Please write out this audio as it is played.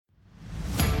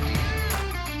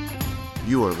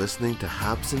You are listening to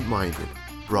Habsent Minded,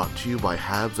 brought to you by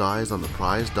Habs Eyes on the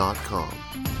Prize.com.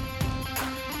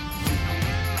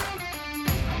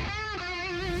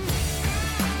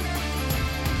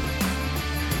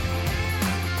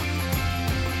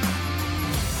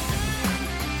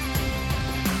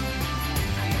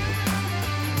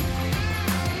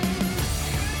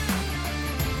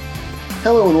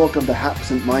 Hello and welcome to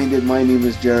Habsent Minded. My name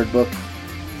is Jared Book.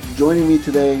 Joining me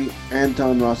today,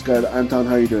 Anton Rosgaard. Anton,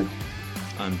 how are you doing?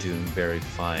 I'm doing very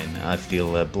fine. I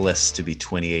feel blessed to be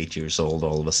 28 years old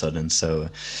all of a sudden. So,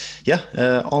 yeah,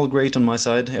 all great on my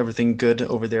side. Everything good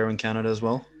over there in Canada as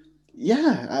well?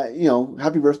 Yeah,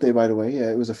 happy birthday, by the way.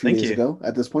 It was a few Thank days you. ago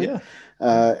at this point.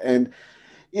 Yeah. And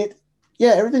it,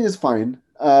 yeah, everything is fine.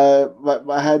 But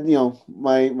I had,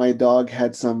 my dog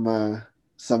had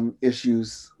some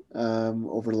issues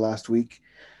over the last week.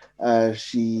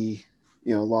 She,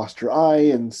 lost her eye,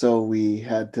 and so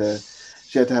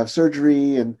she had to have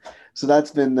surgery, and so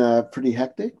that's been pretty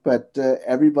hectic. But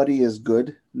everybody is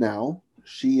good now.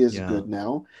 She is Yeah. good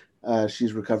now.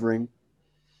 She's recovering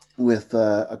with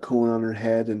a cone on her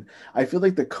head, and I feel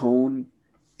like the cone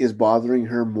is bothering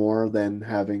her more than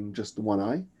having just one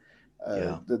eye.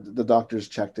 Yeah. The doctors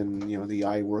checked, and the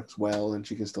eye works well, and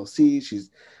she can still see. She's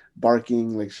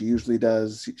barking like she usually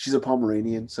does. She's a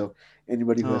Pomeranian, so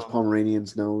anybody who has Oh,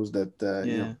 Pomeranians knows that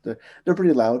yeah. they're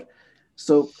pretty loud.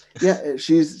 So yeah,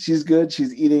 she's good.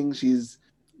 She's eating. She's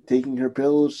taking her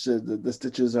pills. The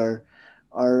stitches are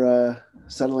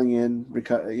settling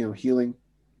in, healing.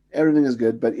 Everything is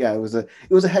good. But yeah, it was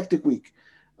a hectic week.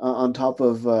 On top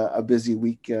of a busy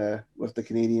week with the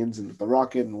Canadians and the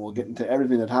Rocket, and we'll get into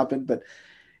everything that happened. But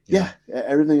Yeah. yeah,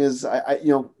 everything is.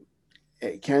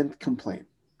 Can't complain,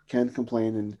 can't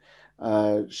complain.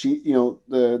 And she,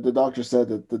 the doctor said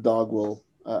that the dog will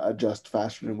adjust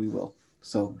faster than we will.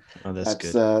 So Oh, that's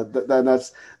that's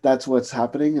good. that's what's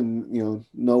happening, and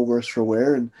no worse for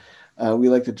wear. And we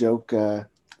like to joke.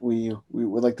 We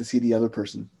would like to see the other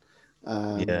person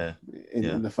um, Yeah. in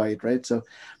Yeah. the fight, right? So,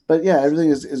 but yeah, everything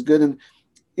is good. And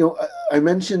I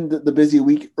mentioned the busy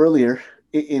week earlier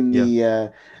in Yeah.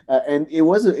 the and it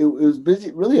was busy,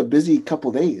 really a busy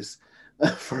couple days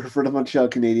for the Montreal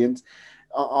Canadiens.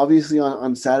 Obviously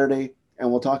on Saturday, and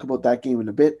we'll talk about that game in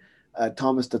a bit.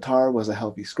 Thomas Tatar was a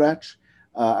healthy scratch.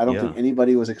 I don't think Yeah.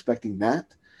 anybody was expecting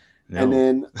that. And No.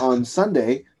 then on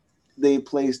Sunday, they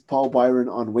placed Paul Byron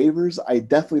on waivers. I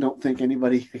definitely don't think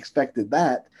anybody expected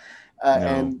that. No.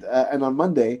 And on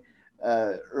Monday,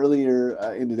 earlier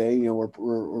in the day, we're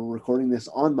recording this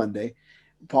on Monday.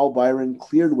 Paul Byron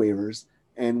cleared waivers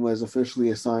and was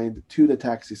officially assigned to the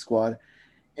taxi squad.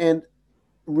 And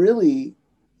really,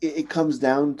 it comes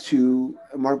down to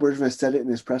Mark Bergevin said it in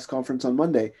his press conference on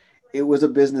Monday. It was a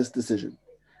business decision.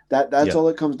 That's Yeah. all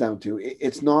it comes down to.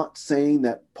 It's not saying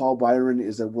that Paul Byron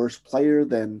is a worse player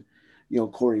than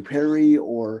Corey Perry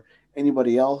or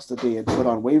anybody else that they had put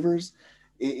on waivers.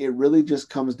 It really just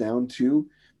comes down to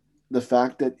the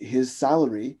fact that his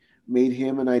salary made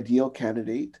him an ideal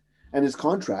candidate, and his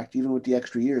contract, even with the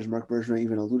extra years, Mark Bergevin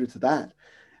even alluded to that,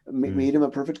 Mm. made him a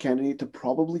perfect candidate to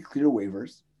probably clear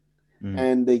waivers, Mm.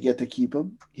 and they get to keep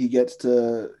him. He gets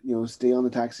to stay on the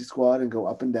taxi squad and go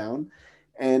up and down,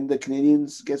 and the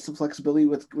Canadians get some flexibility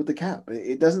with the cap.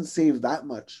 It doesn't save that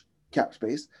much cap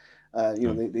space.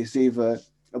 No. They save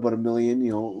about $1 million,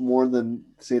 more than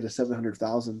say the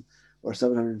 700,000 or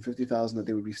 750,000 that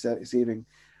they would be saving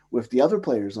with the other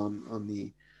players on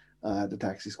the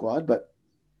taxi squad. But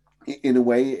in a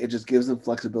way, it just gives them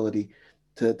flexibility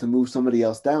to move somebody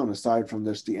else down aside from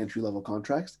just the entry level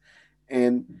contracts.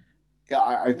 And yeah,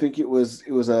 I think it was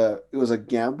a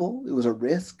gamble, it was a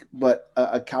risk, but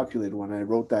a calculated one. I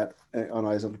wrote that on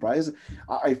Eyes on the Prize.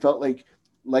 I felt like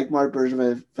Mark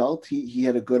Bergevin felt he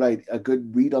had a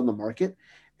good read on the market,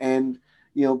 and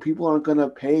people aren't going to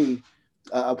pay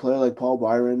a player like Paul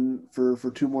Byron for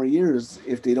 2 more years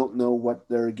if they don't know what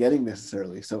they're getting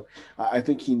necessarily. So I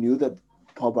think he knew that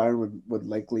Paul Byron would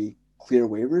likely clear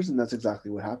waivers, and that's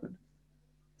exactly what happened.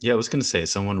 Yeah, I was going to say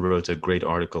someone wrote a great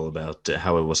article about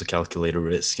how it was a calculated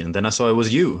risk, and then I saw it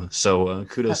was you. So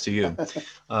kudos to you.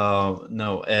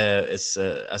 No, it's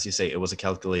as you say, it was a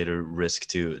calculated risk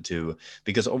to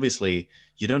because obviously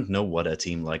you don't know what a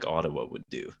team like Ottawa would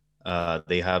do.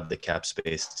 They have the cap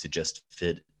space to just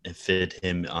fit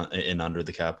him in under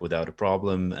the cap without a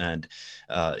problem, and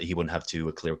he wouldn't have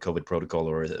to clear COVID protocol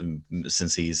or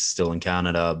since he's still in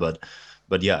Canada.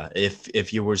 But yeah,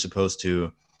 if you were supposed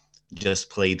to just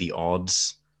play the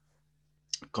odds,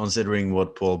 considering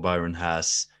what Paul Byron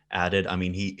has added. I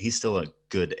mean, he's still a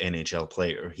good NHL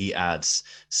player. He adds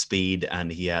speed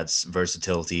and he adds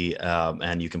versatility,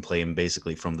 and you can play him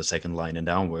basically from the second line and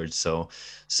downwards. So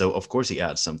of course he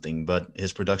adds something, but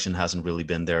his production hasn't really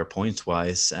been there points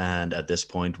wise. And at this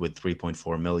point, with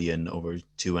 3.4 million over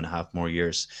 2.5 more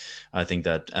years, I think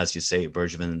that, as you say,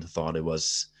 Bergevin thought it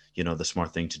was, the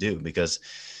smart thing to do, because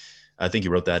I think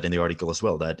you wrote that in the article as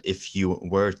well, that if you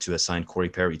were to assign Corey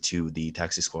Perry to the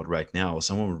taxi squad right now,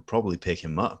 someone would probably pick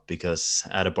him up, because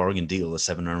at a bargain deal, a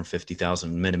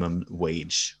 750,000 minimum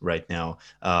wage right now,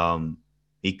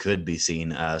 he could be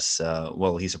seen as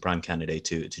he's a prime candidate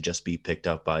to just be picked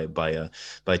up by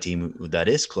a team that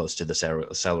is close to the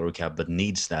salary cap but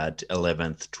needs that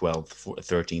 11th, 12th,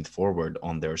 13th forward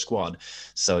on their squad.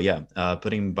 So yeah,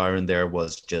 putting Byron there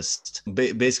was just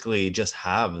basically just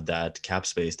have that cap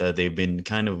space that they've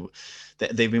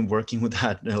been working with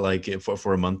that like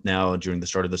for a month now during the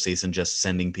start of the season, just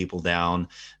sending people down,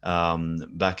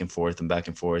 back and forth,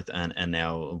 and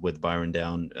now with Byron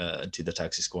down to the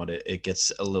taxi squad, it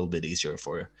gets a little bit easier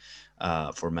for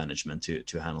management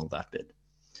to handle that bit.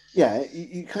 Yeah,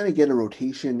 you kind of get a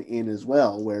rotation in as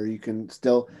well, where you can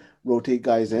still rotate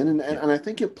guys in, and I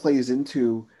think it plays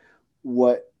into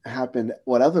what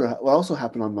also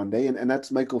happened on Monday, and that's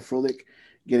Michael Frolik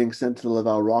getting sent to the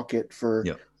Laval Rocket for,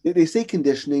 Yeah. they say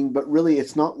conditioning, but really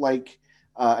it's not like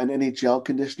an NHL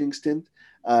conditioning stint.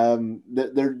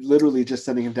 They're literally just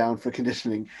sending him down for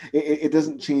conditioning. It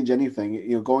doesn't change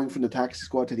anything. Going from the taxi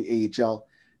squad to the AHL,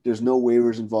 there's no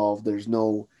waivers involved. There's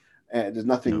nothing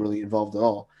No. really involved at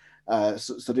all.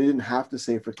 So they didn't have to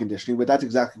say for conditioning, but that's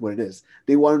exactly what it is.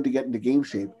 They want him to get into game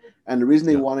shape, and the reason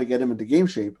they Yeah. want to get him into game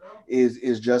shape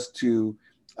is just to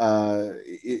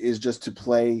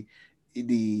play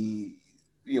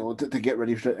to get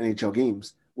ready for NHL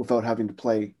games without having to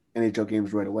play NHL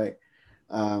games right away.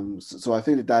 So I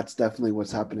think that's definitely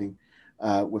what's happening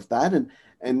with that,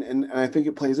 and I think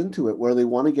it plays into it where they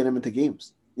want to get him into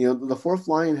games. The fourth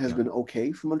line has been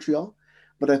okay for Montreal,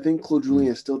 but I think Claude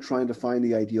Julien is still trying to find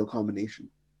the ideal combination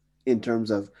in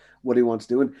terms of what he wants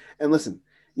to do. And listen,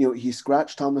 he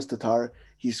scratched Thomas Tatar,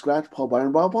 he scratched Paul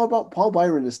Byron. Paul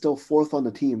Byron is still fourth on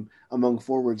the team among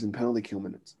forwards in penalty kill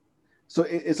minutes. So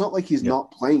it's not like he's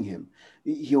not playing him.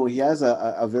 He has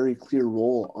a very clear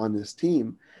role on this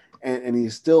team, and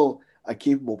he's still a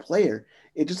capable player.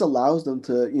 It just allows them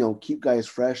to keep guys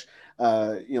fresh.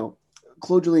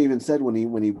 Claude Julien even said when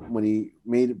he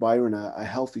made Byron a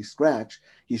healthy scratch,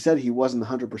 he said he wasn't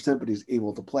 100%, but he's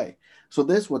able to play. So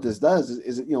what this does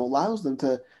is it allows them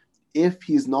to, if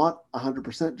he's not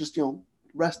 100%, just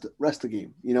rest the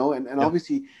game, and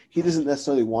obviously he doesn't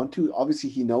necessarily want to. Obviously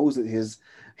he knows that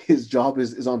his job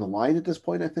is on the line at this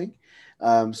point, I think.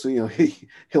 So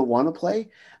he'll want to play,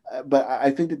 but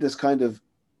I think that this kind of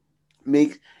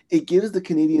gives the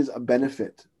Canadians a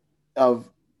benefit of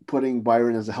putting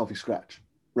Byron as a healthy scratch,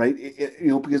 right?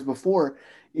 Because before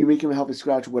you make him a healthy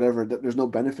scratch, whatever, there's no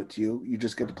benefit to you. You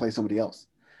just get to play somebody else.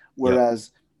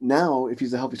 Whereas now, if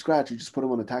he's a healthy scratch, you just put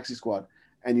him on the taxi squad,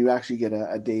 and you actually get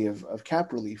a day of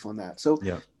cap relief on that. So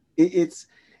it's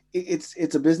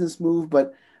a business move,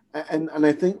 but and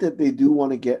I think that they do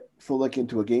want to get Frolik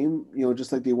into a game,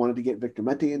 just like they wanted to get Victor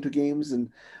Mete into games,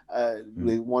 and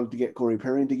they wanted to get Corey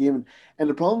Perry into game. And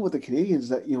the problem with the Canadians is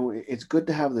that it's good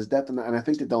to have this depth, and I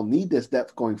think that they'll need this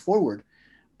depth going forward.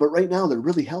 But right now they're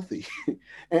really healthy,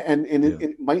 and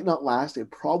it might not last.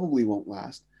 It probably won't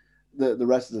last the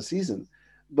rest of the season.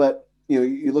 But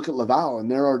you look at Laval, and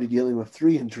they're already dealing with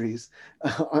 3 injuries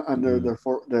under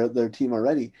their team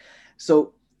already.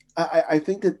 So I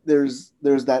think that there's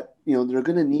that they're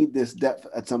going to need this depth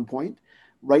at some point.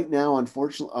 Right now,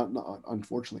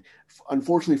 unfortunately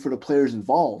for the players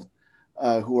involved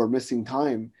who are missing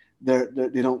time, they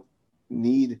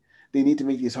need to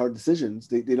make these hard decisions.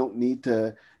 They don't need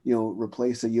to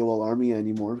replace a Yoel Armia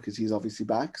anymore because he's obviously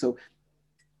back. So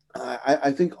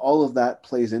I think all of that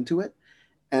plays into it,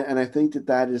 and I think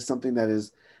that is something that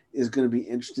is going to be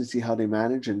interesting to see how they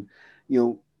manage. And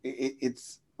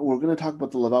it's we're going to talk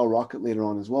about the Laval Rocket later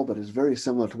on as well, but it's very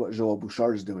similar to what Joel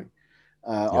Bouchard is doing.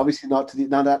 Obviously not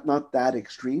that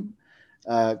extreme.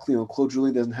 Claude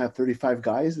Julien doesn't have 35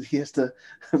 guys that he has to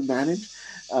manage,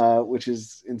 which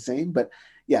is insane. But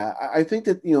yeah, I think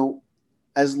that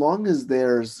as long as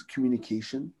there's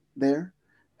communication there,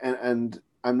 and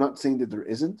I'm not saying that there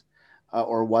isn't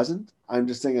or wasn't. I'm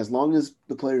just saying as long as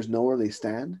the players know where they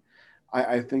stand,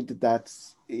 I think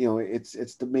that's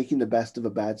it's making the best of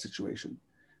a bad situation.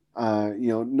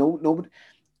 Nobody.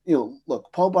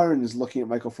 Look, Paul Byron is looking at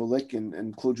Michael Frolik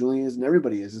and Claude Julien is, and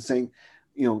everybody is, and saying,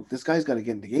 this guy's got to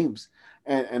get into games.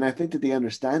 And I think that they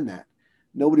understand that.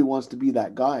 Nobody wants to be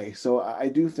that guy. So I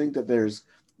do think that there's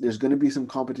there's going to be some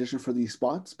competition for these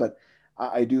spots, but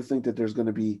I do think that there's going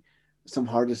to be some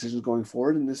hard decisions going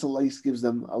forward, and this at least gives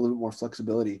them a little bit more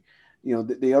flexibility.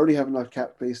 They already have enough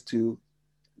cap space to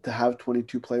have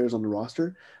 22 players on the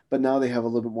roster, but now they have a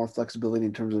little bit more flexibility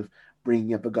in terms of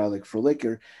bringing up a guy like Frolik,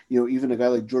 or even a guy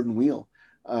like Jordan Wheel,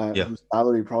 Yeah. whose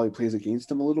salary probably plays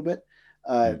against him a little bit.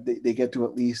 They get to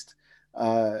at least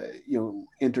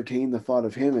entertain the thought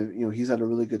of him, and he's had a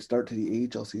really good start to the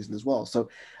AHL season as well. So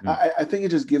I think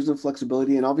it just gives them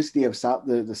flexibility, and obviously they have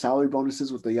the salary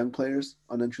bonuses with the young players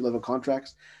on entry level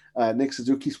contracts. Nick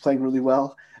Suzuki's playing really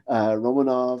well.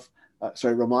 Romanov,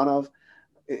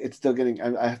 it's still getting.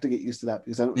 I have to get used to that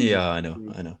because I don't. Yeah, I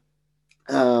know.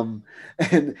 And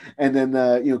then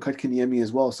Kotkaniemi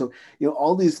as well. So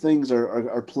all these things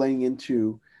are playing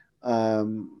into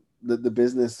the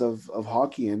business of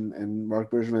hockey, and Mark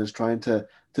Bergevin is trying to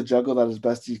juggle that as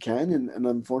best he can, and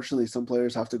unfortunately some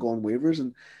players have to go on waivers,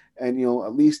 and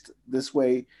at least this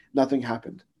way nothing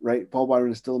happened, right? Paul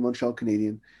Byron is still a Montreal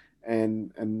Canadian,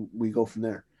 and we go from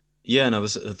there. Yeah, and I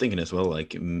was thinking as well,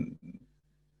 like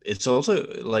it's also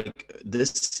like this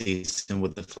season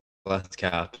with the flat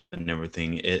cap and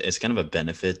everything, it's kind of a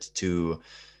benefit to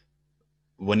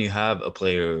when you have a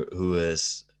player who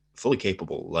is fully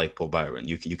capable, like Paul Byron.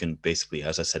 You can basically,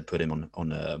 as I said, put him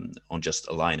on just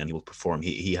a line and he will perform.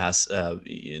 He has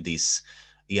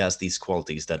these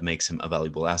qualities that makes him a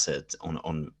valuable asset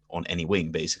on any wing,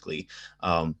 basically.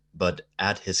 But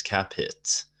at his cap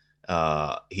hit,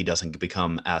 he doesn't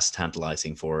become as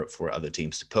tantalizing for other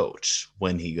teams to poach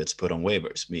when he gets put on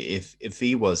waivers. If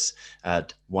he was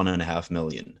at 1.5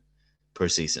 million per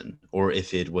season, or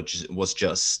if it was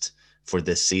just for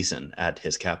this season at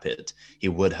his cap hit, he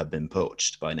would have been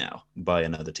poached by now by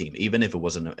another team. Even if it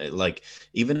wasn't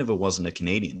a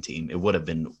Canadian team, it would have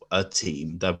been a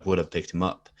team that would have picked him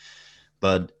up.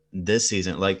 But this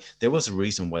season, like, there was a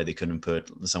reason why they couldn't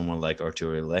put someone like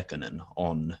Artturi Lehkonen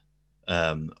on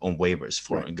waivers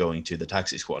for going to the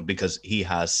taxi squad, because he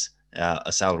has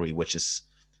a salary which is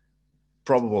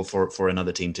probable for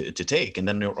another team to take, and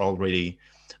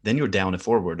then you're down a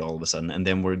forward all of a sudden, and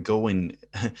then we're going,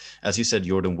 as you said,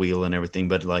 Jordan Wheel and everything.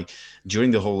 But like during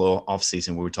the whole offseason,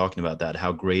 we were talking about that,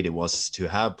 how great it was to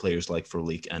have players like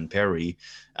Frolik and Perry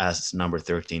as number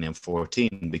 13 and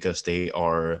 14, because they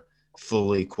are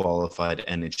fully qualified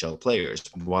NHL players,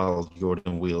 while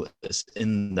Jordan Wheel is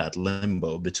in that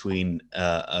limbo between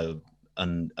a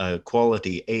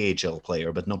quality AHL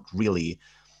player, but not really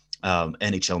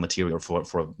NHL material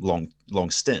for a long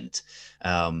stint.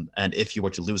 And if you were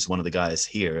to lose one of the guys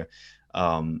here,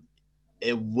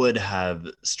 it would have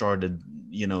started,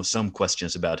 some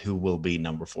questions about who will be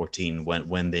number 14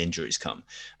 when the injuries come.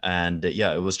 And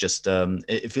it was just,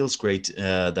 it feels great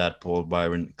that Paul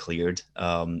Byron cleared.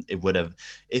 It would have,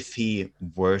 if he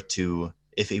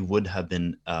would have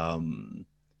been,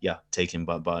 taken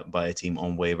by a team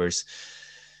on waivers,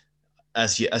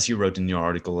 as you wrote in your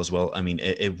article as well, I mean,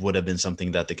 it would have been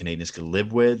something that the Canadians could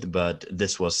live with, but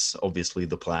this was obviously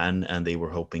the plan, and they were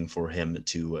hoping for him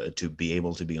to be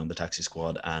able to be on the taxi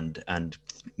squad and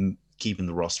keeping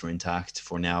the roster intact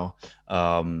for now.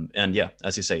 And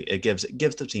as you say, it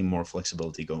gives the team more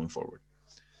flexibility going forward.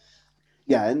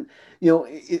 Yeah, and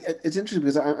it's interesting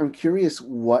because I'm curious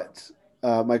what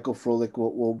Michael Frolik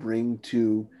will bring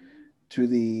to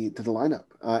the lineup,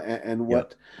 and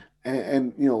what.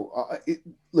 And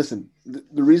listen,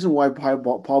 the reason why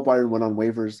Paul Byron went on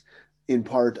waivers, in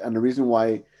part, and the reason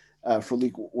why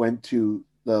Frolik went to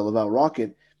the Laval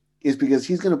Rocket, is because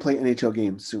he's going to play NHL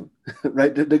games soon,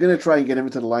 right? They're going to try and get him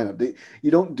into the lineup. You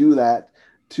don't do that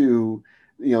to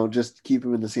just keep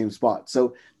him in the same spot.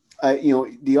 So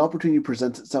the opportunity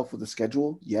presents itself with the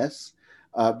schedule, yes,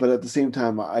 but at the same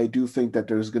time, I do think that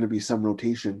there's going to be some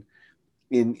rotation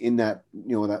in that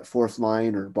that fourth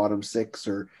line or bottom six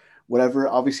or whatever.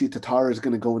 Obviously, Tatar is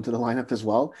going to go into the lineup as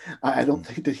well. I don't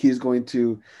think that he's going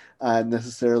to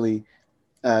necessarily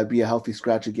be a healthy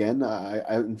scratch again.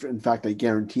 In fact, I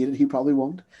guarantee that he probably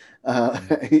won't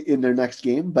in their next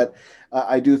game. But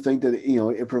I do think that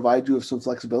it provides you with some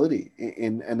flexibility,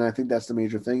 and I think that's the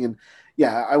major thing. And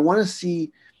I want to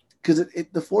see, because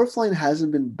the fourth line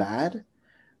hasn't been bad,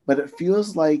 but it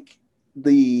feels like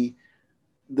the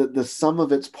sum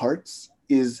of its parts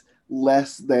is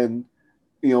less than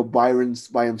Byron's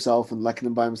by himself and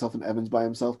Lehkonen by himself and Evans by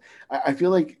himself. I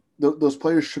feel like those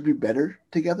players should be better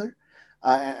together,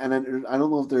 and I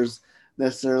don't know if there's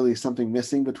necessarily something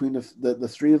missing between the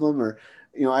three of them, or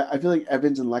I feel like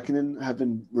Evans and Lehkonen have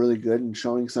been really good and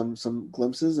showing some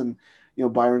glimpses, and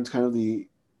Byron's kind of the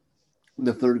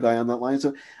third guy on that line.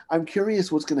 So I'm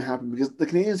curious what's going to happen, because the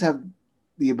Canadians have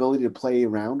the ability to play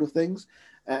around with things.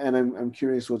 and I'm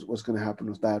curious what's going to happen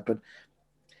with that. But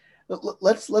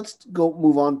let's go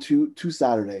move on to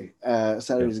Yeah.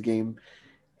 Saturday's game.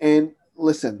 And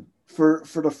listen, for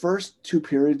the first two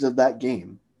periods of that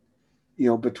game,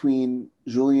 between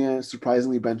Julien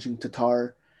surprisingly benching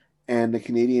Tatar and the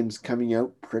Canadians coming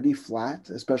out pretty flat,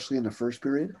 especially in the first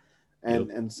period, Yep.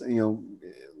 and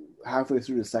halfway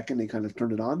through the second they kind of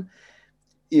turned it on.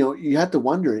 You had to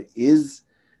wonder,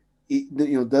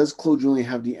 does Claude Julien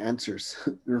have the answers?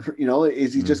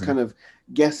 Is he just Hmm. kind of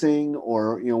guessing,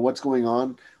 or what's going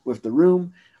on with the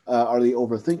room? Are they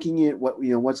overthinking it?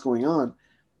 What's going on?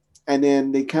 And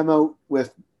then they come out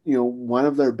with one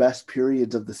of their best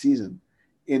periods of the season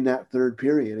in that third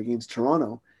period against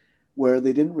Toronto, where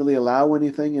they didn't really allow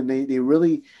anything, and they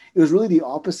really, it was really the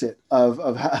opposite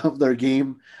of their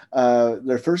game,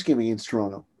 their first game against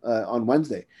Toronto on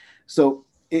Wednesday. So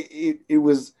it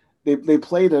was, they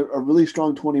played a really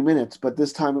strong 20 minutes, but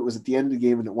this time it was at the end of the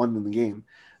game and it won in the game.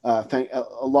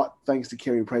 A lot thanks to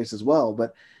Carey Price as well,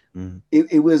 but Hmm.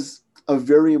 it was a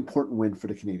very important win for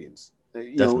the Canadians.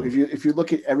 If Definitely. you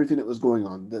look at everything that was going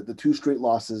on, the two straight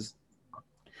losses,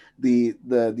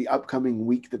 the upcoming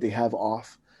week that they have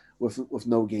off with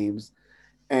no games,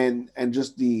 and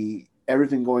just the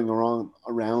everything going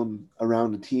around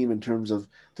the team in terms of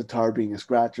Tatar being a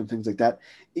scratch and things like that.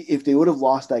 If they would have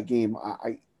lost that game,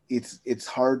 it's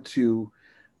hard to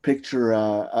picture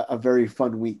a very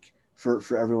fun week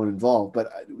for everyone involved.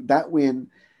 But that win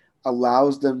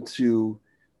allows them to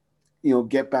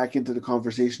get back into the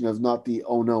conversation of not the,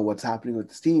 oh no, what's happening with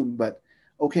this team, but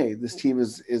okay, this team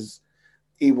is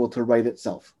able to right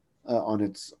itself on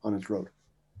its road.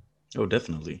 Oh,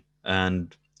 definitely.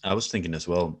 And I was thinking as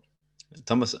well,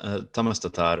 Thomas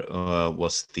Tatar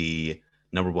was the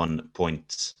number one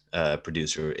point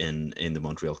producer in the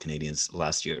Montreal Canadiens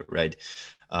last year, right?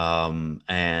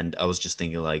 And I was just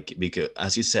thinking, like, because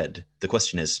as you said, the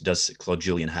question is, does Claude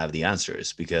Julien have the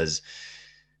answers? Because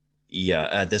yeah,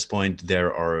 at this point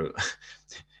there are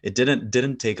it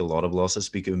didn't take a lot of losses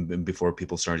before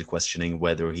people started questioning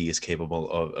whether he is capable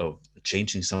of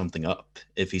changing something up,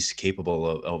 if he's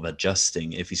capable of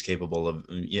adjusting, if he's capable of,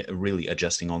 yeah, really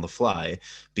adjusting on the fly,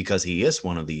 because he is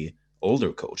one of the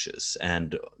older coaches,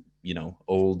 and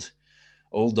old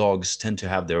dogs tend to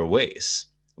have their ways.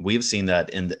 We've seen that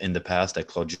in the past that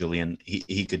Claude Julien,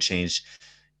 he could change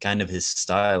kind of his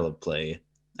style of play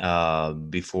during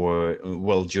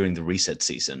the reset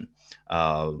season,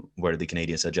 where the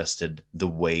Canadians adjusted the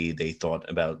way they thought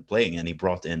about playing, and he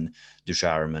brought in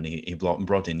Ducharme, and he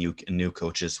brought in new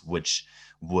coaches, which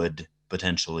would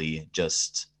potentially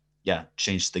just, yeah,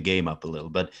 change the game up a little.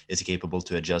 But is he capable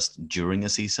to adjust during a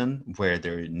season where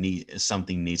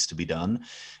something needs to be done?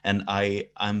 And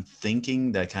I'm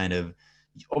thinking that kind of,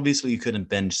 obviously you couldn't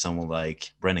bench someone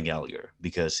like Brendan Gallagher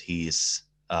because he's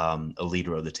a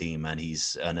leader of the team and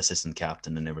he's an assistant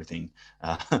captain and everything.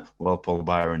 Well, Paul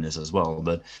Byron is as well,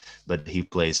 but he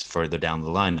plays further down the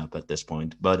lineup at this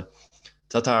point. But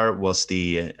Tatar was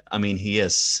I mean, he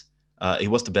was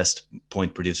the best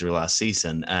point producer last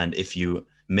season, and if you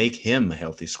make him a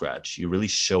healthy scratch, you really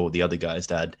show the other guys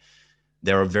that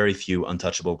there are very few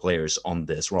untouchable players on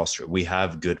this roster. We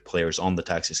have good players on the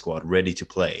taxi squad ready to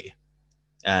play,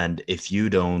 and if you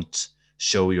don't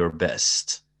show your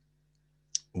best,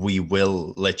 we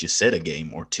will let you sit a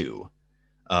game or two.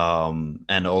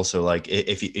 And also, like,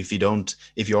 if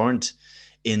you aren't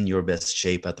in your best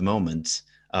shape at the moment,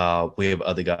 we have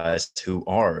other guys who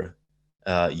are,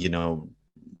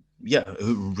 yeah,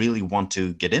 who really want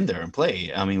to get in there and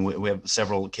play. I mean, we have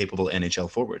several capable NHL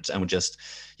forwards, and we just,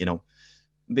 you know,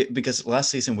 because last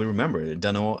season we remember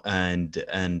Dano and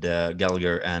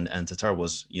Gallagher and Tatar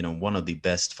was, one of the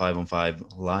best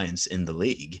 5-on-5 lines in the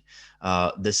league.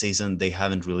 This season they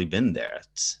haven't really been there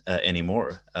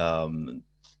anymore,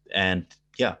 and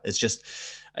yeah,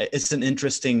 it's an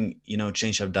interesting,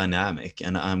 change of dynamic,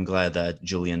 and I'm glad that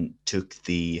Julien took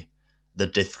the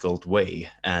difficult way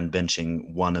and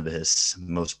benching one of his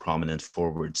most prominent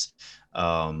forwards,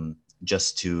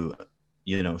 just to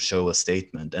show a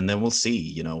statement. And then we'll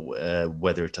see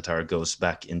whether Tatar goes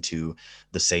back into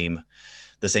the same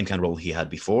kind of role he had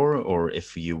before, or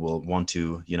if you will want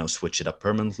to switch it up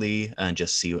permanently and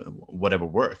just see whatever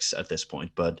works at this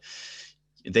point. But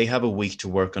they have a week to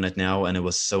work on it now, and it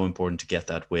was so important to get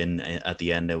that win at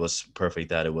the end. It was perfect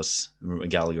that it was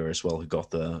Gallagher as well who got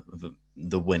the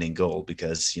winning goal,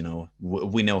 because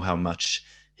we know how much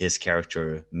his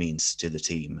character means to the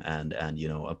team, and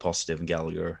a positive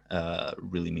Gallagher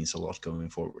really means a lot going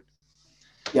forward.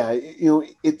 Yeah,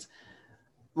 it's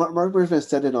Mark Bergman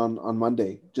said it on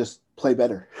Monday. Just play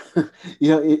better.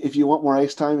 If you want more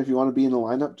ice time, if you want to be in the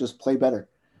lineup, just play better.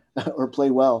 or play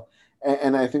well.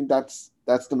 And I think that's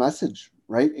the message,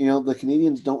 right? The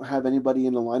Canadians don't have anybody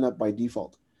in the lineup by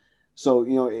default. So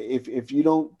if you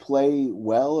don't play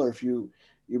well, or if you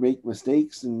make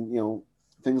mistakes and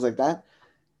things like that,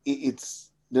 there's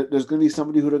going to be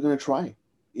somebody who they're going to try,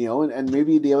 and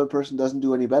maybe the other person doesn't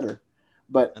do any better,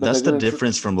 but And that's they're the going to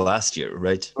difference from last year,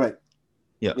 right? right.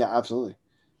 Yeah. Yeah, absolutely.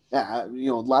 Yeah,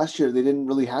 last year they didn't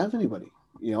really have anybody.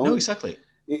 No, exactly.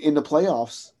 In the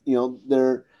playoffs,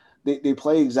 they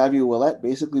play Xavier Ouellet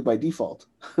basically by default,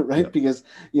 Yeah. right? Because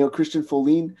Christian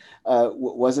Folin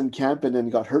was in camp and then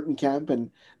got hurt in camp,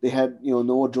 and they had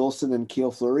Noah Jolson and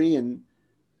Cale Fleury, and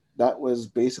that was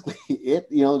basically it.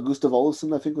 Gustav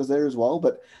Olofsson I think was there as well,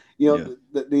 but Yeah.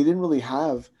 they didn't really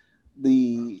have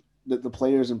the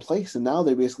players in place, and now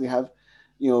they basically have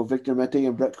Victor Mete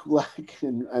and Brett Kulak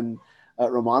and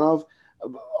Romanov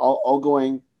all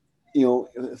going through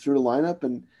the lineup,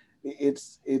 and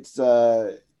it's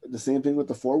the same thing with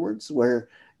the forwards where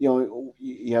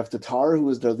you have Tatar, who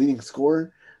was their leading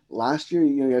scorer last year.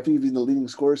 I think he's been the leading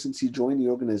scorer since he joined the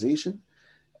organization.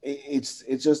 It's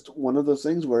just one of those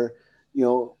things where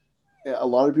a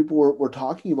lot of people were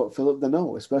talking about Philip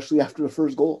Deneau, especially after the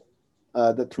first goal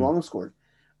that Mm. Toronto scored,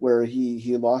 where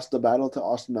he lost the battle to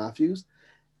Austin Matthews.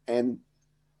 And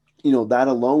that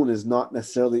alone is not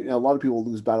necessarily, a lot of people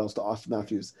lose battles to Austin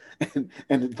Matthews and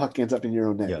the puck ends up in your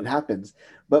own net. Yeah. It happens.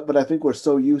 But I think we're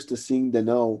so used to seeing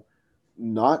Deneau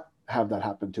not have that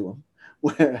happen to him,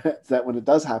 where that when it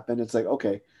does happen, it's like,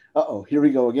 okay, here we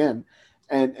go again.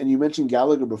 And you mentioned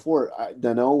Gallagher before.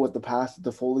 Deneau with the pass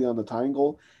to Foley on the tying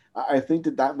goal. I think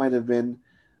that might have been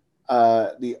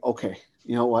the okay.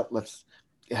 You know what?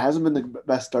 It hasn't been the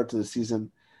best start to the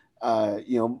season.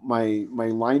 My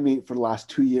line mate for the last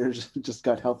 2 years just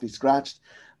got healthy scratched.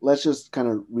 Let's just kind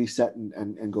of reset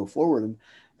and go forward.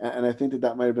 And I think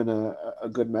that might have been a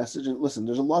good message. And listen,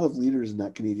 there's a lot of leaders in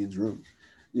that Canadians room,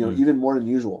 Mm. even more than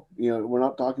usual. We're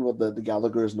not talking about the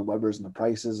Gallaghers and the Webbers and the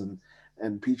Prices and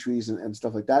Petries and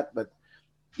stuff like that, but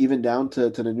even down to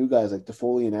the new guys like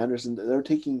Toffoli and Anderson, they're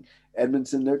taking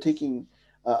Edmondson, they're taking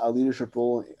a leadership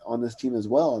role on this team as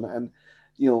well. And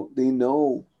they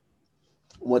know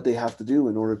what they have to do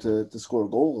in order to score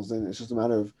goals, and it's just a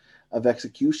matter of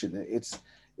execution.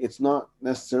 It's not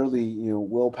necessarily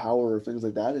willpower or things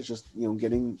like that. It's just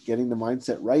getting the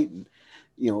mindset right. And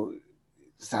you know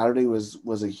Saturday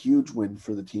was a huge win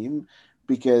for the team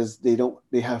because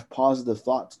they have positive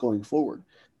thoughts going forward,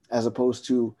 as opposed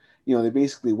to they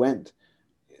basically went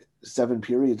 7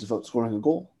 periods without scoring a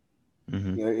goal.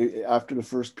 Mm-hmm. After the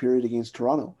first period against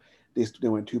Toronto, they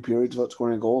went 2 periods without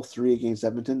scoring a goal, three against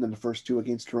Edmonton, then the first two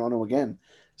against Toronto again.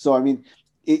 So I mean,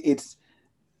 it's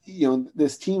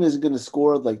this team isn't going to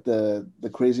score like the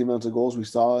crazy amounts of goals we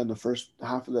saw in the first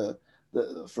half of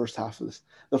the first half of this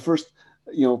the first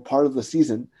part of the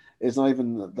season. It's not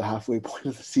even the halfway point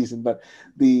of the season, but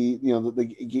the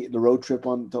road trip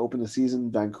on to open the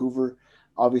season. Vancouver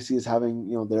obviously is having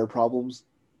their problems,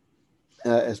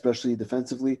 especially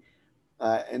defensively.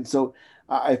 And so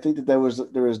I think that there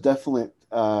was definite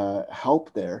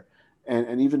help there,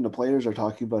 and even the players are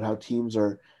talking about how teams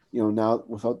are now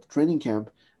without the training camp,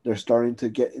 they're starting to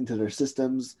get into their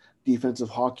systems. Defensive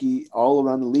hockey all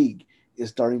around the league is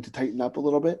starting to tighten up a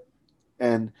little bit,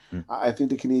 and Mm. I think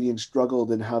the Canadians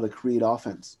struggled in how to create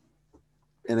offense,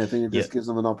 and I think it Yeah. just gives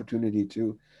them an opportunity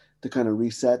to kind of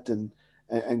reset and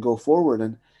go forward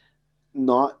and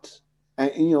not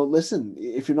and listen,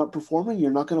 if you're not performing,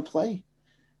 you're not going to play.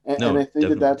 And No, I think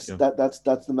that definitely. that's Yeah.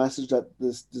 that's the message that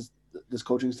this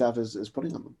coaching staff is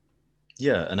putting on them.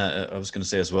 Yeah, and I was going to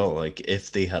say as well, like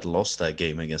if they had lost that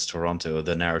game against Toronto,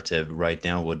 the narrative right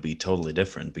now would be totally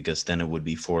different because then it would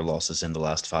be 4 losses in the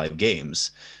last 5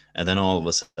 games. And then all of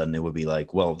a sudden it would be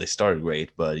like, well, they started great,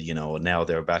 but now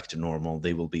they're back to normal.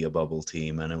 They will be a bubble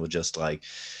team, and it would just like,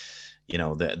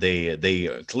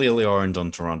 they clearly aren't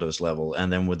on Toronto's level.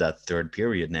 And then with that third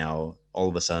period now, all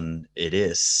of a sudden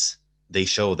they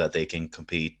show that they can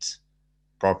compete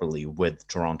properly with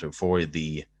Toronto for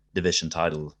the division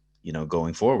title,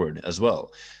 going forward as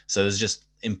well. So it's just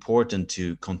important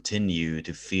to continue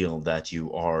to feel that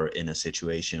you are in a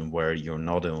situation where you're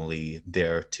not only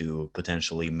there to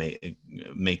potentially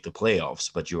make the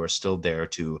playoffs, but you are still there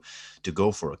to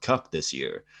go for a cup this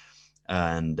year.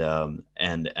 And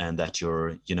that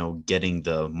you're getting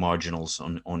the marginals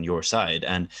on your side,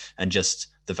 and just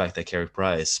the fact that Carey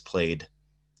Price played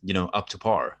up to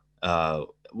par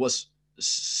was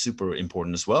super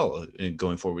important as well,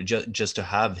 going forward. Just to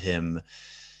have him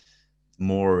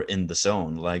more in the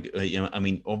zone. Like, I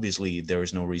mean, obviously there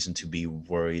is no reason to be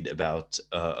worried about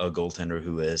a goaltender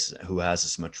who has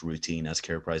as much routine as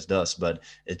Carey Price does, but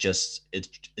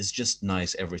it's just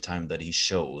nice every time that he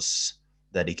shows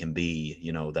that he can be,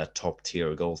 that top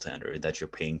tier goaltender that you're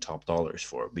paying top dollars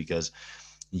for, because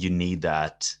you need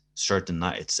that certain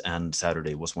nights, and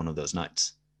Saturday was one of those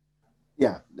nights.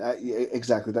 Yeah,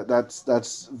 exactly.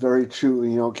 That's very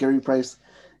true. Carey Price,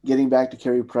 getting back to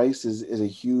Carey Price is a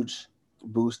huge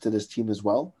boost to this team as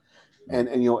well.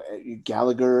 Mm. And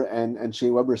Gallagher and Shea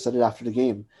Weber said it after the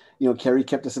game. Carey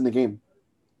kept us in the game.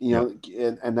 Yep.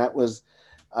 And that was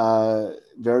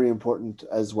very important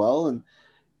as well. And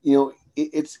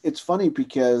it's funny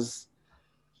because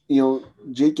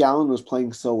Jake Allen was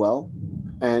playing so well,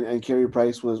 and Carey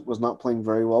Price was not playing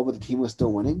very well, but the team was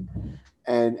still winning.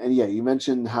 And yeah, you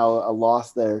mentioned how a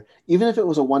loss there, even if it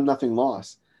was a 1-0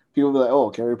 loss, people would be like, "Oh,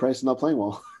 Carey Price is not playing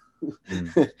well."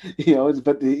 Mm.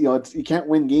 But you can't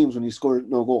win games when you score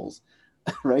no goals,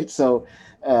 right? So,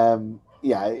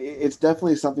 yeah, it's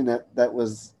definitely something that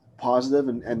was positive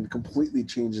and completely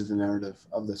changes the narrative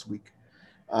of this week.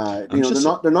 I'm They're just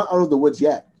not out of the woods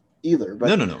yet either, No,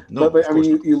 but no, no, no, but of I mean,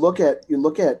 course not. you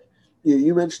look at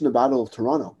you mentioned the Battle of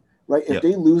Toronto, right? If Yeah,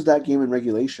 they lose that game in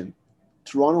regulation,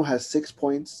 Toronto has 6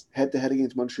 points head to head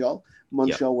against Montreal. yeah,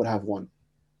 Montreal would have won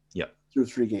yeah, through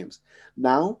 3 games.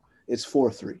 Now it's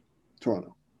 4-3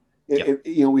 Toronto.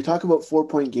 yeah. We talk about 4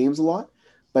 point games a lot,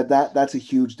 but that's a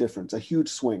huge difference, a huge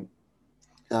swing,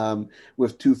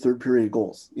 with two third period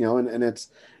goals. And it's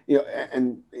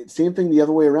and same thing the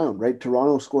other way around, right?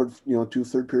 Toronto scored two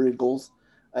third period goals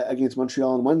against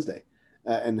Montreal on Wednesday.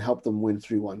 And helped them win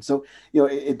 3-1. So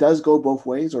it does go both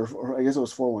ways, or I guess it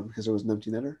was 4-1 because there was an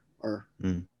empty netter, or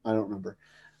Mm, I don't remember.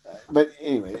 But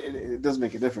anyway, it does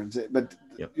make a difference. But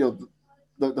yeah.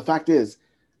 the fact is,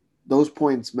 those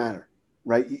points matter,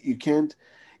 right? You can't.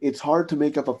 It's hard to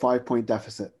make up a 5 point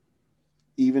deficit,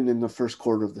 even in the first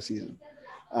quarter of the season.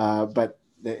 But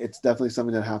it's definitely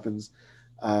something that happens.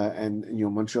 And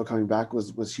Montreal coming back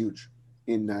was huge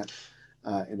in that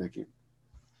game.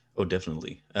 Oh,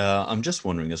 definitely. I'm just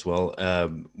wondering as well,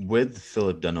 with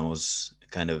Philip Danault's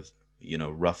kind of,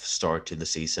 rough start to the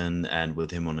season and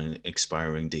with him on an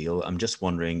expiring deal, I'm just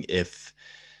wondering if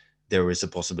there is a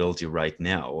possibility right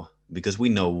now, because we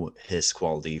know his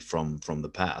quality from the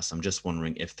past. I'm just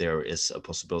wondering if there is a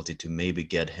possibility to maybe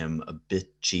get him a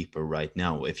bit cheaper right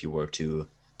now if you were to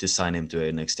sign him to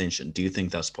an extension. Do you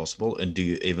think that's possible? And do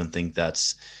you even think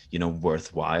that's,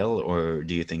 worthwhile? Or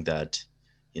do you think that,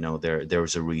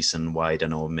 there's a reason why, I don't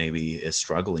know, maybe is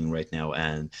struggling right now,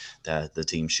 and that the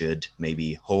team should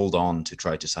maybe hold on to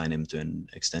try to sign him to an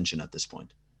extension at this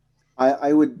point?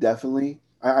 I would definitely.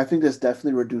 I think this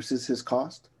definitely reduces his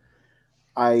cost.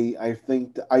 I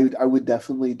think I would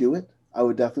definitely do it. I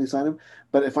would definitely sign him.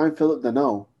 But if I'm Philip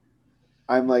Deneau,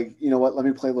 I'm like, you know what? Let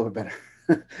me play a little bit better.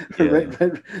 Yeah.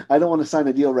 Right? I don't want to sign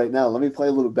a deal right now. Let me play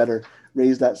a little better,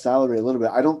 raise that salary a little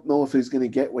bit. I don't know if he's going to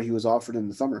get what he was offered in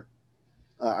the summer.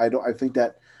 I don't. I think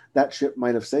that ship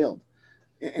might have sailed,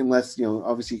 unless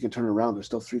obviously you can turn it around. There's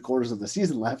still 3 quarters of the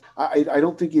season left. I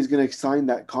don't think he's going to sign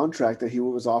that contract that he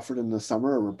was offered in the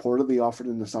summer, or reportedly offered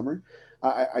in the summer.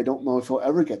 I don't know if he'll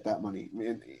ever get that money,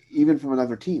 even from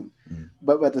another team. Mm.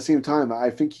 But at the same time, I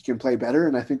think he can play better,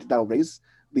 and I think that'll raise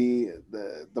the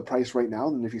price right now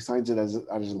than if he signs it as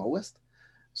at his lowest.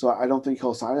 So I don't think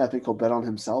he'll sign it. I think he'll bet on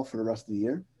himself for the rest of the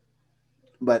year.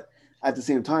 But at the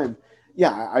same time,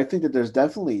 yeah, I think that there's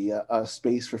definitely a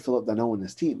space for Philip Danault in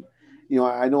this team.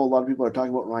 I know a lot of people are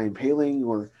talking about Ryan Paling,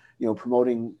 or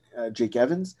promoting Jake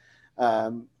Evans.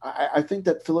 I think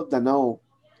that Philip Danault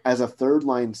as a third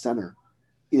line center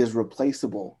is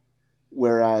replaceable,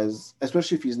 whereas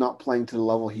especially if he's not playing to the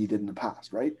level he did in the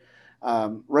past, right?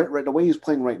 Right, the way he's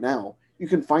playing right now, you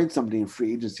can find somebody in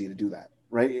free agency to do that,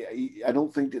 right? I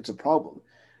don't think it's a problem.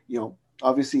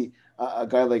 Obviously, a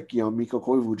guy like Mikko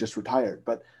Koivu just retired,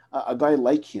 but a guy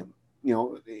like him,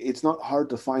 it's not hard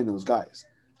to find those guys.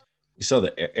 You saw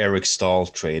the Eric Stahl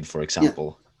trade, for Yeah,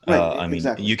 example. right, I mean,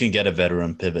 exactly. you can get a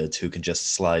veteran pivot who can just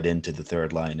slide into the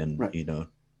third line and, Right.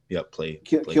 yeah, play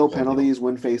Kill quality hockey. penalties,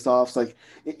 win faceoffs. Like,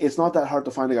 it's not that hard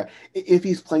to find a guy if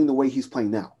he's playing the way he's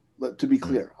playing now. To be Mm.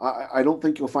 clear, I don't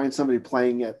think you'll find somebody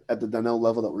playing at the Danault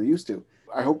level that we're used to.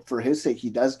 I hope for his sake he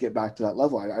does get back to that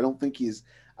level. I don't think he's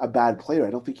a bad player. I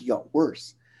don't think he got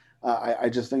worse. I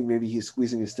just think maybe he's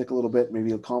squeezing his stick a little bit.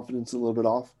 Maybe the confidence a little bit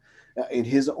off. In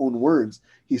his own words,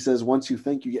 he says, "Once you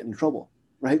think, you get in trouble."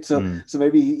 Right. So Mm. so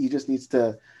maybe he just needs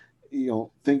to,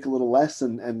 think a little less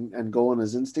and go on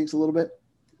his instincts a little bit.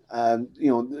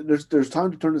 There's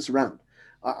time to turn this around.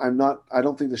 I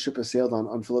don't think the ship has sailed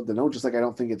on Philip Deneau, just like I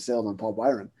don't think it sailed on Paul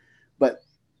Byron. But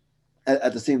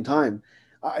at the same time,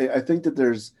 I think that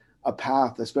there's a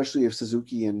path, especially if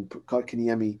Suzuki and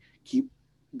Kotkaniemi keep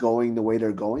going the way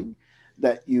they're going,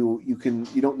 that you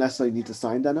don't necessarily need to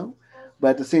sign Dano,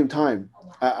 but at the same time,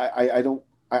 I don't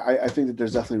I think that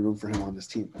there's definitely room for him on this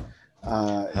team,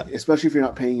 especially if you're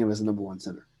not paying him as a number one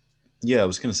center. Yeah, I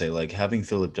was gonna say like having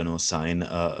Philip Danault sign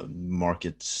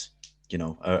markets,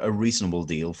 a reasonable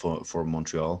deal for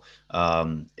Montreal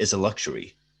is a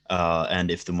luxury. And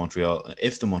if the Montreal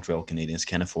Canadiens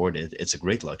can afford it, it's a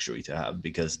great luxury to have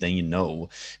because then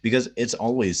because it's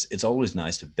always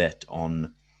nice to bet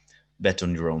on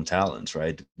your own talents,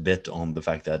 right? Bet on the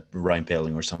fact that Ryan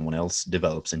Paling or someone else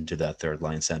develops into that third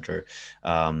line center,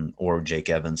 or Jake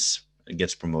Evans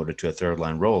gets promoted to a third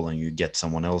line role, and you get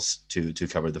someone else to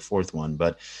cover the fourth one.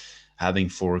 But having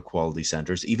four quality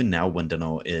centers, even now when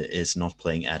Danault is not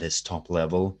playing at his top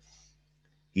level,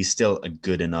 he's still a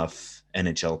good enough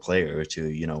NHL player to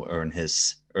earn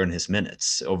his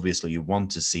minutes. Obviously, you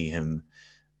want to see him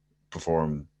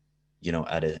perform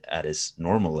at his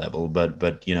normal level, but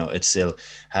it's still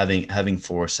having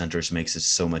four centers makes it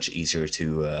so much easier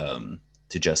to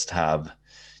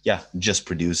just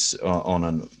produce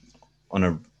on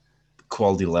a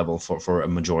quality level for a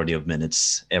majority of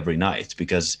minutes every night,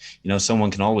 because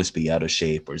someone can always be out of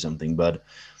shape or something. But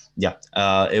yeah,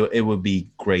 it would be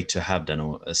great to have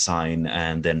Dano assign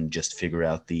and then just figure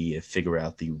out the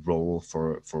role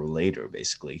for later.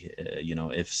 Basically,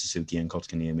 if Suzuki and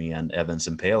Kotkaniemi and Evans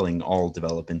and Paling all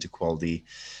develop into quality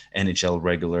NHL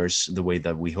regulars the way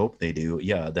that we hope they do,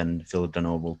 yeah, then Philip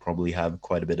Dano will probably have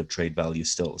quite a bit of trade value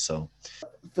still. So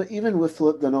But even with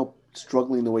Philip Danault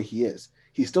struggling the way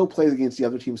he still plays against the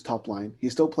other team's top line. He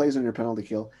still plays on your penalty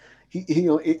kill.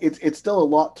 It's still a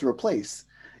lot to replace.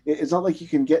 It's not like you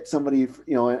can get somebody,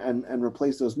 and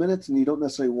replace those minutes, and you don't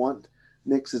necessarily want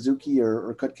Nick Suzuki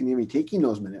or Kotkaniemi taking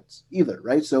those minutes either,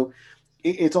 right? So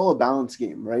it's all a balance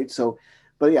game, right? So,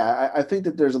 but yeah, I think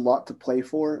that there's a lot to play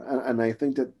for, and I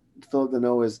think that Philip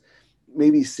Danault is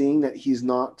maybe seeing that he's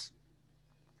not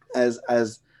as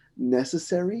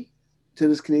necessary to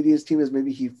this Canadiens team as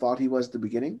maybe he thought he was at the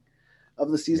beginning of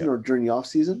the season yeah. or during the off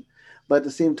season. But at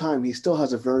the same time, he still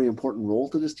has a very important role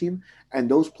to this team, and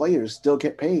those players still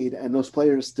get paid, and those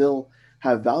players still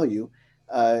have value.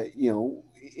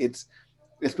 It's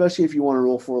especially if you want to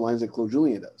roll four lines like Claude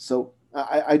Julien does. So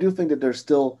I do think that there's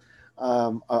still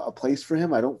a place for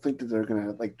him. I don't think that they're going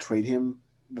to like trade him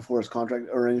before his contract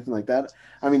or anything like that.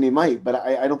 I mean, they might, but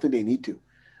I don't think they need to.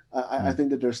 I Mm. think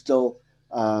that there's still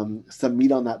some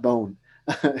meat on that bone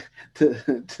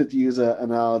to use an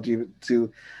analogy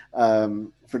to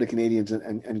for the Canadiens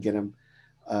and get him,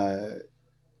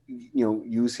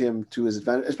 use him to his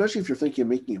advantage, especially if you're thinking of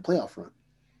making a playoff run,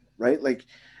 right? Like,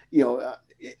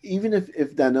 even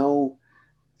if Danault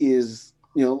is,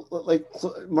 like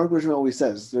Mark Bergevin always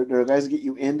says, there are guys that get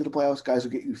you into the playoffs, guys who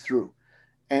get you through.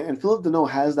 And Philip Danault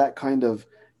has that kind of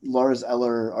Lars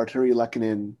Eller, Arturi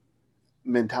Lehkonen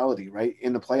mentality, right,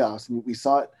 in the playoffs. And we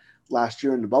saw it last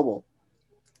year in the bubble.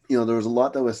 There was a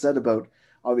lot that was said about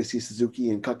obviously Suzuki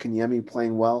and Kotkaniemi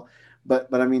playing well, but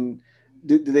I mean,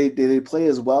 do they play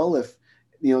as well if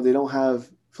they don't have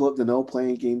Philip Danault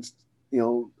playing against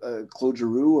Claude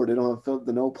Giroux, or they don't have Philip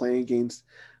Danault playing against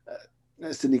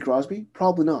Sidney Crosby?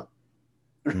 Probably not,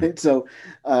 Mm. right? So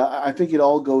I think it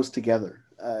all goes together,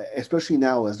 especially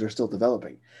now as they're still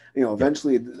developing. Yeah.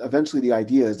 Eventually, the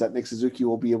idea is that Nick Suzuki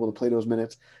will be able to play those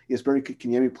minutes. Jesperi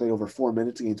Kotkaniemi played over 4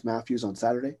 minutes against Matthews on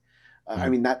Saturday. I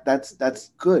Mm. mean that's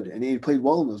good, and he played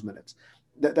well in those minutes.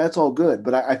 That's all good,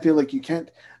 but I feel like you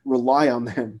can't rely on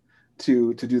them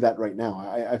to do that right now.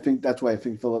 I think that's why I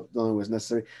think Philip Danault was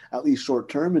necessary, at least short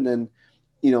term, and then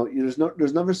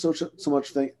there's never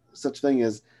such thing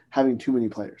as having too many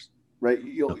players, right?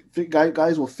 No.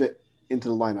 Guys will fit into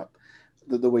the lineup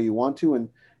the way you want to, and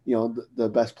the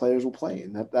best players will play,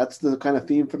 and that's the kind of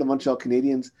theme for the Montreal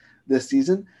Canadiens this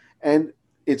season, and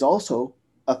it's also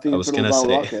a I theme for was the gonna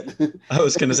Laval say,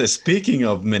 Rocket. speaking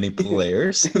of many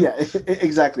players. Yeah,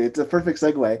 exactly. It's a perfect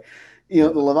segue. Yeah.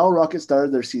 The Laval Rocket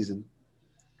started their season,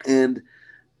 and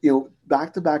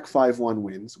back-to-back 5-1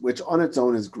 wins, which on its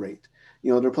own is great.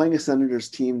 They're playing a Senators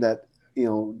team that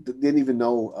didn't even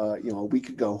know a week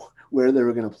ago where they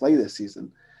were going to play this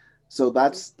season. So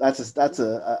that's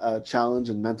a challenge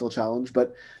and mental challenge.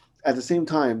 But at the same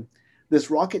time,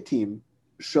 this Rocket team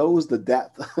shows the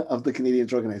depth of the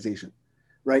Canadiens organization,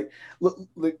 right? Look,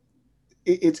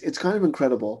 it's kind of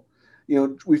incredible.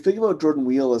 We think about Jordan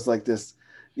Wheel as like this,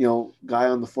 guy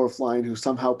on the fourth line who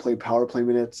somehow played power play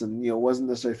minutes and wasn't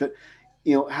necessarily fit.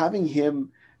 Having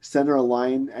him center a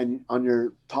line and on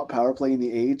your top power play in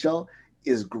the AHL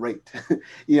is great.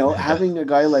 Having a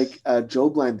guy like Joe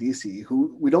Blandisi,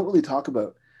 who we don't really talk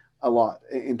about a lot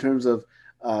in terms of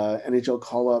NHL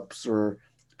call-ups or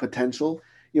potential.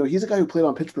 He's a guy who played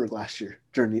on Pittsburgh last year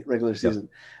during the regular Yeah. season.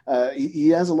 He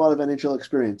has a lot of NHL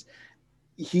experience.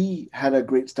 He had a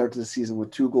great start to the season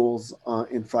with 2 goals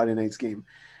in Friday night's game.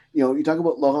 You talk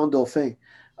about Laurent Dauphin,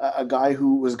 a guy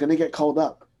who was going to get called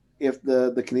up if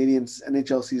the Canadiens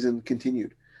NHL season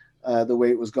continued the way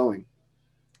it was going.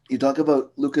 You talk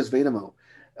about Lucas Vedamo,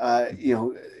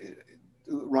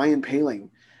 Ryan Paling,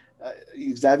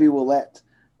 Xavier Ouellet,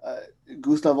 uh,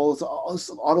 Gustav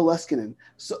Otto Leskinen,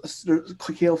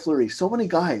 Kale Fleury, so many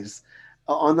guys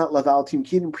on that Laval team,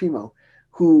 Keaton Primo,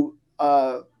 who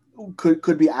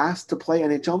could be asked to play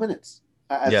NHL minutes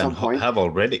at Yeah, and some point, have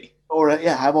already. or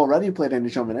have already played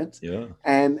NHL minutes, Yeah.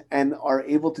 and are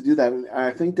able to do that. And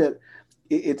I think that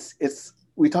it's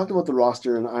we talked about the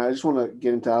roster, and I just want to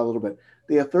get into that a little bit.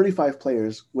 They have 35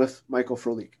 players with Michael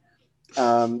Frolik.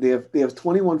 They have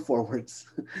 21 forwards.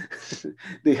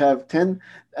 They have 10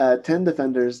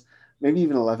 defenders, maybe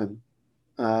even 11.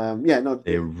 No,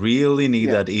 They really need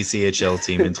yeah. that ECHL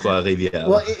team in Well,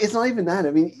 Trois-Rivières. it's not even that.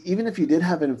 I mean, even if you did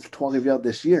have it in Trois-Rivières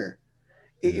this year,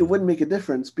 it Mm. wouldn't make a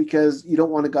difference because you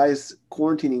don't want the guys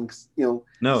quarantining,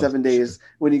 No, 7 days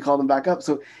when you call them back up.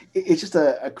 So it's just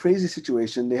a crazy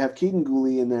situation. They have Caden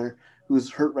Gooley in there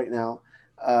who's hurt right now,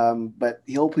 but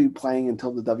he'll be playing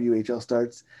until the WHL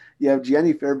starts. You have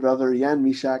Gianni Fairbrother, Jan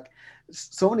Mishak,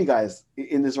 so many guys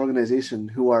in this organization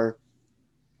who are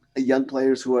young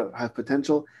players who have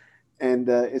potential, and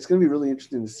it's going to be really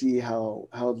interesting to see how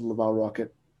the Laval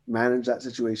Rocket manage that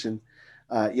situation.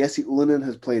 Jesse Ullinen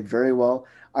has played very well.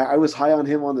 I was high on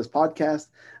him on this podcast.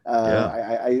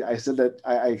 yeah. I said that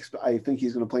I think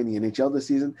he's going to play in the NHL this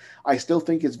season. I still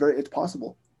think it's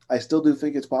possible. I still do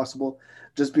think it's possible,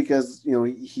 just because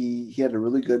he had a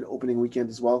really good opening weekend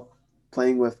as well,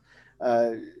 playing with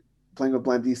uh,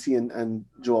 Blandisi and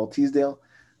Joel Teasdale,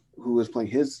 who was playing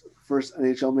his first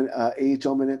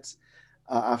AHL minutes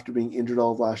after being injured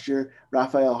all of last year.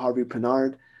 Raphael Harvey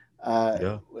Pinard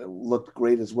Yeah. looked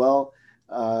great as well.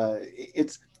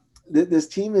 This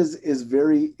team is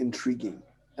very intriguing,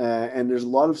 and there's a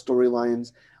lot of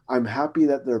storylines. I'm happy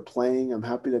that they're playing. I'm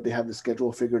happy that they have the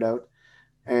schedule figured out,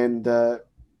 and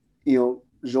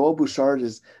Joel Bouchard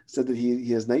has said that he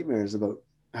has nightmares about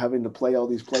having to play all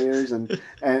these players and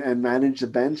manage the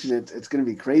bench, and it's going to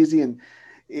be crazy, and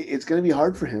it's going to be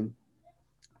hard for him.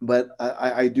 But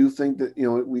I do think that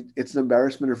it's an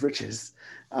embarrassment of riches,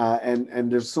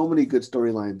 and there's so many good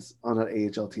storylines on that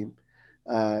AHL team,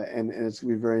 and it's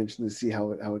going to be very interesting to see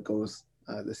how it goes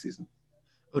this season.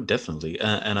 Oh, definitely.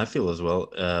 And I feel as well,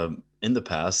 in the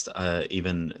past,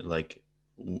 even like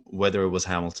whether it was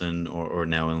Hamilton or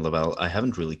now in Laval, I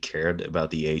haven't really cared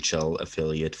about the AHL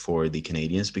affiliate for the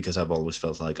Canadians because I've always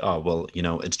felt like, oh, well,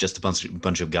 it's just a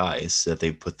bunch of guys that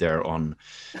they put there on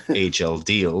AHL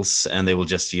deals, and they will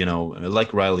just,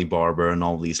 like Riley Barber and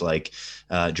all these like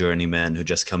journeymen who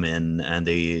just come in and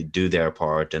they do their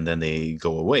part and then they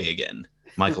go away again.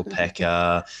 Michael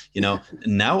Pekka,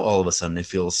 now all of a sudden it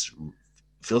feels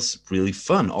really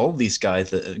fun. All these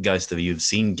guys that you've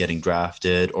seen getting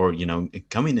drafted or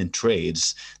coming in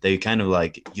trades, they kind of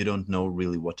like you don't know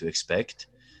really what to expect.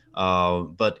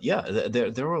 But yeah,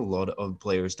 there are a lot of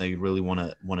players that you really want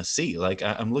to see. Like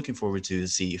I'm looking forward to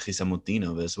see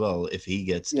Khisamutinov as well if he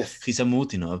gets Yes.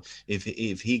 Khisamutinov if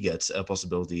he gets a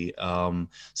possibility.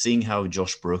 Seeing how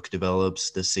Josh Brook develops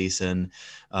this season,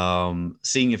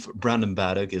 seeing if Brandon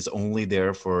Baddock is only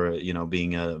there for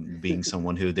being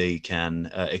someone who they can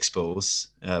expose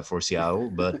for Seattle,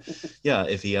 but yeah,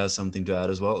 if he has something to add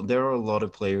as well. There are a lot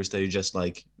of players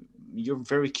that you're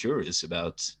very curious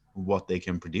about what they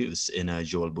can produce in a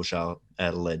Joel Bouchard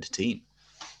led team.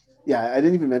 Yeah, I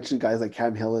didn't even mention guys like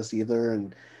Cam Hillis either,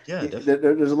 and Yeah,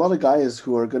 there's a lot of guys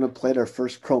who are going to play their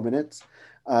first pro minutes.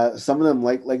 Some of them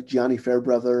like Gianni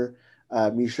Fairbrother,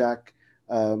 Mishak,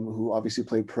 who obviously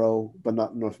played pro but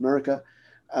not in North America.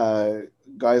 Uh,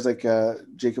 Guys like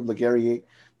Jacob Laguerriere,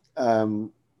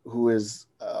 who is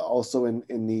also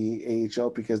in the AHL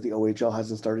because the OHL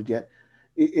hasn't started yet.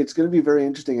 It's going to be very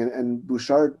interesting, and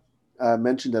Bouchard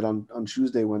mentioned that on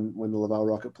Tuesday when the Laval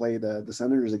Rocket play the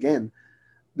Senators again,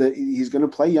 that he's going to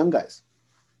play young guys.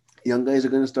 Young guys are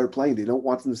going to start playing. They don't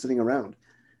want them sitting around.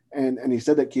 And he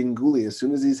said that Caden Gooley, as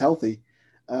soon as he's healthy,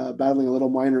 battling a little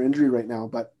minor injury right now,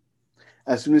 but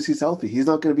as soon as he's healthy, he's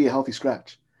not going to be a healthy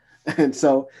scratch. And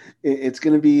so it's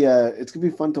going to be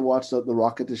fun to watch the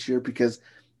Rocket this year because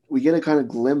we get a kind of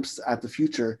glimpse at the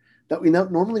future that we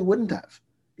normally wouldn't have.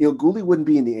 Gooley wouldn't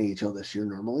be in the AHL this year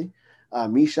normally.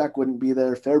 Mishak wouldn't be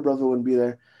there. Fairbrother wouldn't be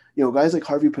there. guys like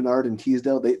Harvey Pinard and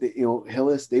Teasdale, they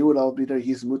Hillis, they would all be there.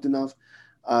 He's Mutinov,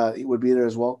 he would be there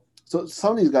as well. So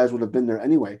some of these guys would have been there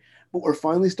anyway. But we're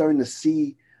finally starting to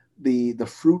see the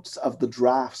fruits of the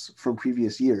drafts from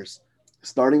previous years,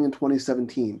 starting in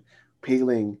 2017.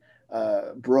 Paling,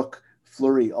 Brook,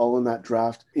 Fleury, all in that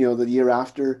draft. The year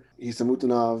after,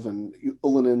 Hisamutinov and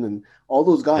Ulinen and all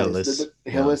those guys,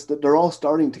 Hillis, they're all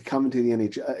starting to come into the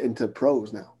NHL, into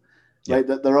pros now. Right,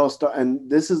 that they're all and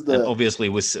this is and obviously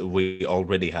we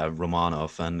already have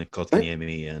Romanov and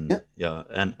Kotkaniemi,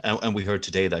 right? and we heard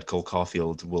today that Cole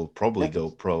Caulfield will probably go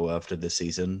pro after this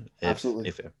season.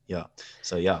 Absolutely,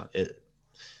 so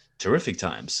terrific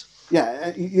times.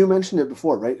 Yeah, you mentioned it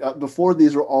before, right? Before,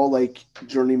 these were all like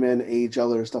journeyman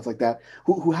AHL or stuff like that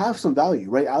who have some value,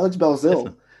 right? Alex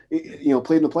Belzil,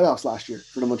 played in the playoffs last year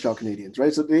for the Montreal Canadiens,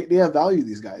 right? So they have value,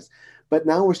 these guys. But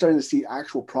now we're starting to see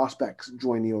actual prospects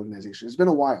join the organization. It's been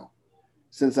a while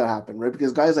since that happened, right?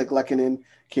 Because guys like Lehkonen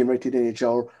came right to the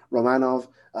NHL, Romanov,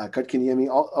 Kotkaniemi,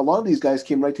 a lot of these guys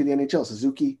came right to the NHL.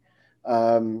 Suzuki,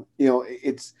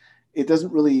 it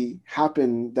doesn't really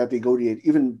happen that they go to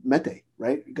even Mete,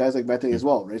 right? Guys like Mete as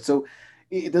well, right? So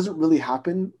it doesn't really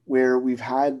happen where we've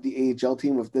had the AHL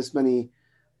team with this many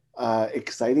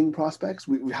exciting prospects.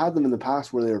 We've had them in the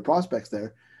past where they were prospects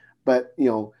there, but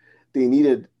they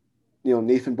needed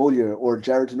Nathan Beaulieu or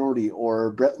Jared Tenorti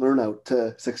or Brett Lernout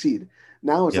to succeed.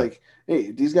 Now it's like, hey,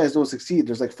 these guys don't succeed.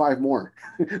 There's like 5 more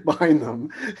behind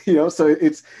them, So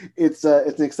it's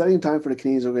an exciting time for the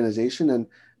Canadiens organization,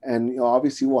 and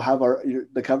obviously we'll have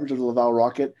the coverage of the Laval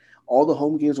Rocket. All the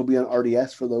home games will be on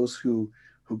RDS for those who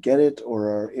get it or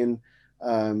are in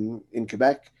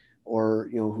Quebec, or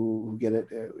who get it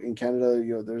in Canada.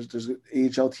 There's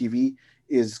AHL TV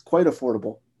is quite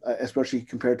affordable, especially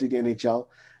compared to the NHL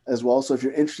as well. So if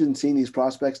you're interested in seeing these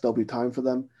prospects, there'll be time for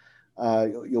them.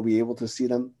 You'll be able to see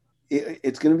them.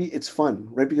 It's fun,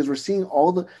 right? Because we're seeing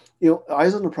all the,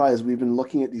 eyes on the prize. We've been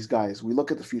looking at these guys. We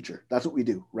look at the future. That's what we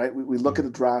do, right? We look at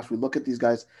the draft. We look at these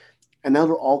guys, and now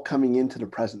they're all coming into the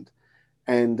present.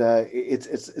 And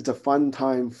it's a fun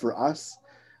time for us,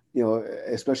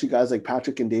 especially guys like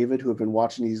Patrick and David, who have been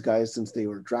watching these guys since they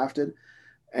were drafted.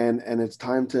 And it's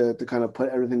time to kind of put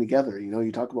everything together.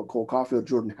 You talk about Cole Caulfield,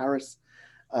 Jordan Harris,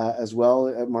 as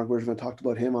well. Mark Bergevin talked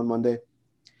about him on Monday.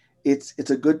 It's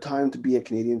a good time to be a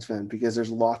Canadiens fan because there's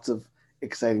lots of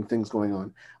exciting things going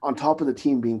on top of the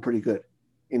team being pretty good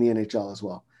in the NHL as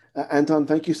well. Anton,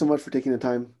 thank you so much for taking the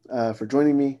time for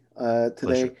joining me today.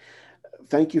 Pleasure.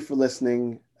 Thank you for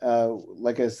listening.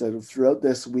 Like I said, throughout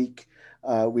this week,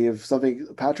 we have something.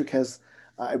 Patrick has,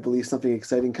 I believe, something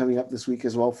exciting coming up this week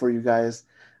as well for you guys,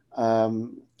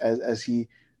 as he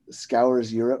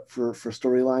scours Europe for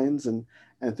storylines and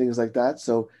things like that.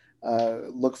 So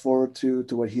look forward to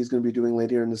what he's going to be doing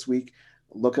later in this week.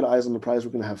 Look at Eyes on the Prize.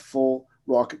 We're going to have full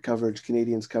Rocket coverage,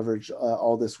 Canadiens coverage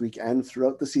all this week and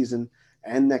throughout the season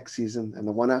and next season and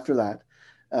the one after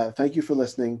that. Thank you for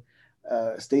listening.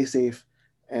 Stay safe,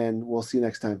 and we'll see you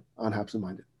next time on Habs and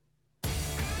Minded.